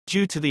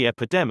Due to the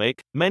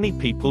epidemic, many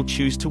people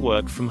choose to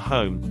work from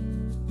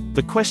home.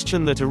 The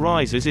question that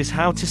arises is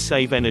how to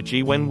save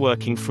energy when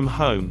working from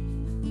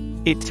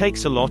home. It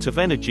takes a lot of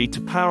energy to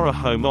power a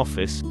home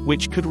office,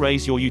 which could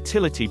raise your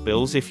utility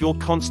bills if you're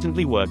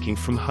constantly working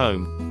from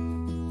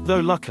home. Though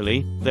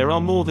luckily, there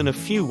are more than a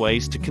few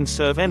ways to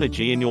conserve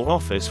energy in your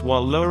office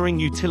while lowering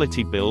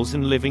utility bills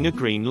and living a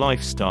green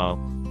lifestyle.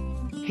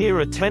 Here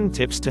are 10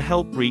 tips to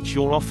help reach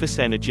your office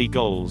energy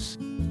goals.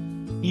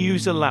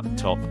 Use a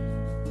laptop.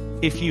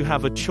 If you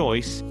have a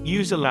choice,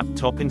 use a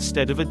laptop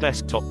instead of a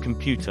desktop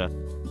computer.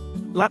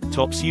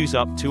 Laptops use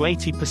up to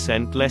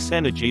 80% less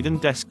energy than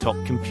desktop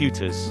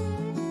computers.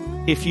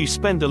 If you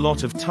spend a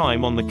lot of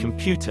time on the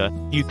computer,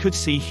 you could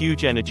see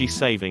huge energy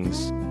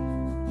savings.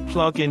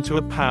 Plug into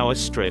a power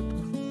strip.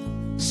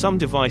 Some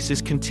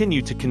devices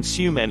continue to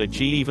consume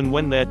energy even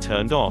when they're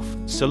turned off,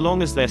 so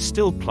long as they're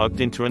still plugged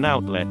into an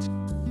outlet.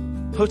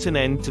 Put an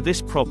end to this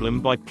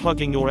problem by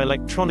plugging your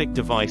electronic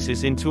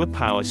devices into a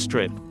power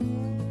strip.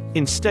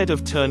 Instead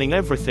of turning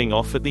everything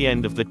off at the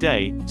end of the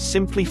day,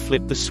 simply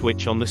flip the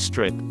switch on the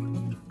strip.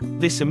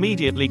 This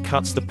immediately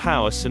cuts the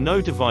power so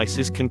no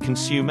devices can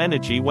consume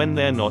energy when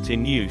they're not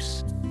in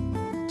use.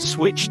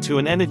 Switch to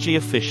an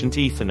energy-efficient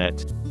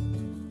Ethernet.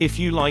 If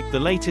you like the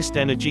latest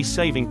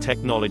energy-saving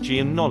technology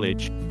and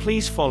knowledge,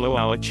 please follow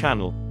our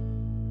channel.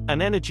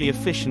 An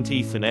energy-efficient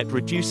Ethernet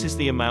reduces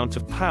the amount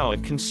of power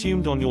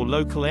consumed on your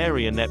local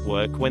area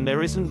network when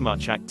there isn't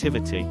much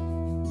activity.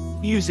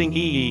 Using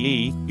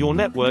EEE, your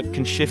network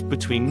can shift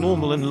between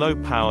normal and low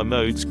power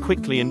modes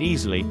quickly and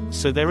easily,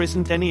 so there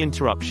isn't any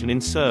interruption in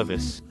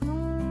service.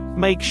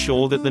 Make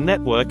sure that the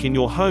network in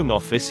your home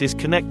office is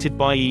connected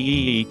by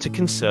EEE to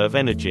conserve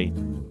energy.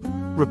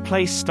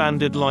 Replace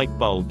standard light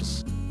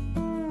bulbs.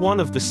 One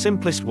of the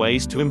simplest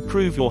ways to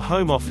improve your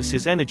home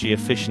office's energy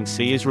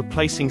efficiency is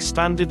replacing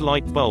standard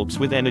light bulbs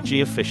with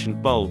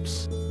energy-efficient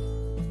bulbs.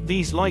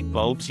 These light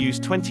bulbs use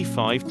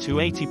 25 to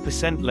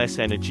 80% less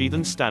energy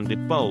than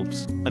standard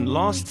bulbs, and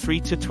last 3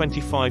 to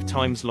 25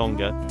 times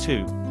longer,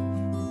 too.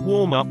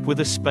 Warm up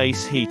with a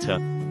space heater.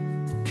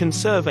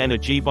 Conserve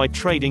energy by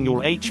trading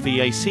your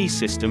HVAC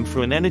system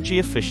for an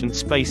energy-efficient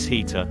space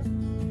heater.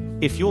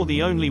 If you're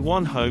the only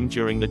one home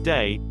during the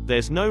day,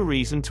 there's no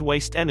reason to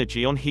waste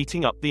energy on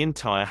heating up the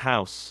entire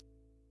house.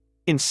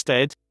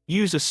 Instead,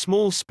 use a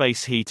small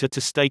space heater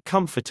to stay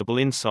comfortable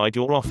inside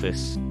your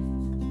office.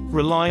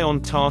 Rely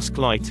on task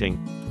lighting.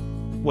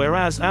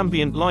 Whereas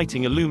ambient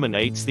lighting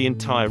illuminates the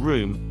entire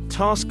room,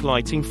 task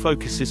lighting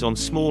focuses on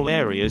small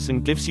areas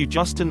and gives you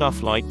just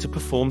enough light to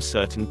perform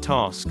certain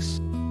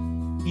tasks.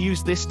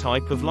 Use this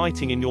type of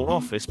lighting in your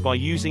office by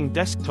using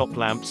desktop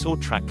lamps or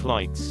track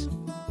lights.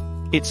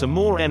 It's a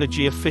more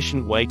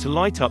energy-efficient way to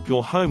light up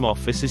your home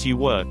office as you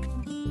work.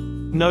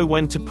 Know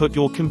when to put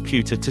your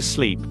computer to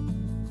sleep.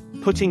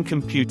 Putting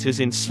computers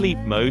in sleep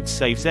mode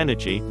saves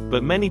energy,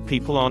 but many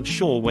people aren't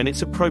sure when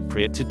it's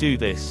appropriate to do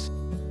this.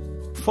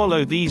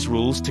 Follow these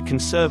rules to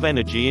conserve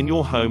energy in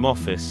your home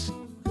office.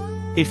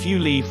 If you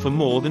leave for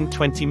more than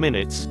 20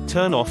 minutes,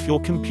 turn off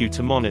your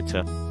computer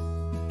monitor.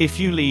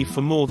 If you leave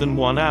for more than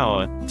 1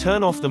 hour,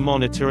 turn off the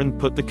monitor and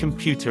put the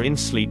computer in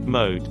sleep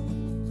mode.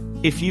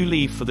 If you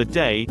leave for the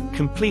day,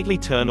 completely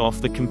turn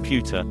off the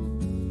computer.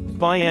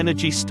 Buy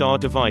Energy Star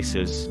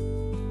devices.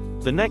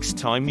 The next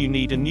time you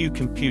need a new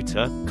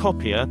computer,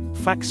 copier,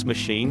 fax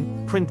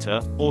machine, printer,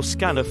 or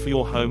scanner for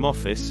your home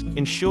office,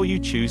 ensure you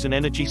choose an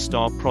Energy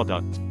Star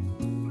product.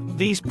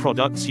 These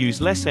products use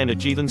less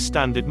energy than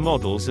standard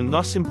models and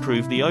thus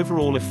improve the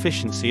overall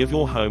efficiency of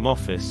your home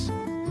office.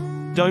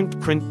 Don't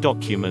print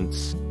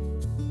documents.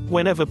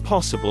 Whenever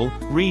possible,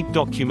 read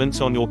documents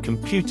on your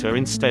computer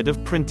instead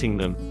of printing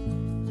them.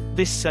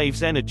 This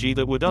saves energy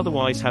that would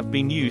otherwise have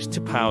been used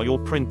to power your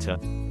printer.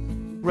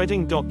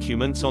 Reading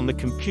documents on the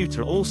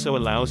computer also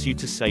allows you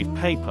to save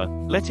paper,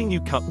 letting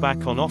you cut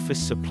back on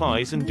office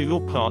supplies and do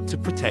your part to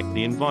protect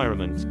the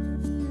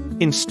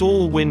environment.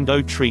 Install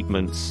window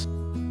treatments.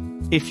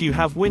 If you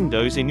have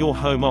windows in your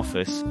home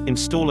office,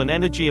 install an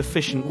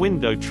energy-efficient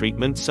window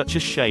treatment such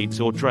as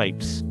shades or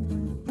drapes.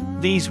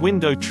 These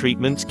window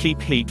treatments keep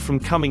heat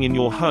from coming in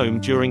your home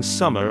during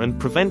summer and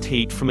prevent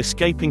heat from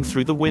escaping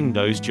through the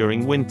windows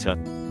during winter.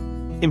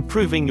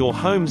 Improving your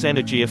home's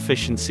energy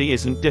efficiency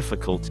isn't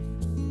difficult.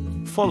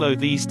 Follow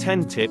these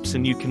 10 tips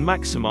and you can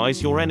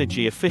maximize your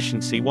energy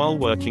efficiency while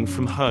working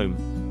from home.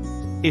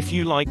 If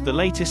you like the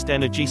latest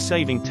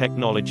energy-saving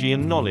technology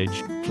and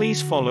knowledge,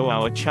 please follow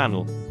our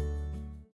channel.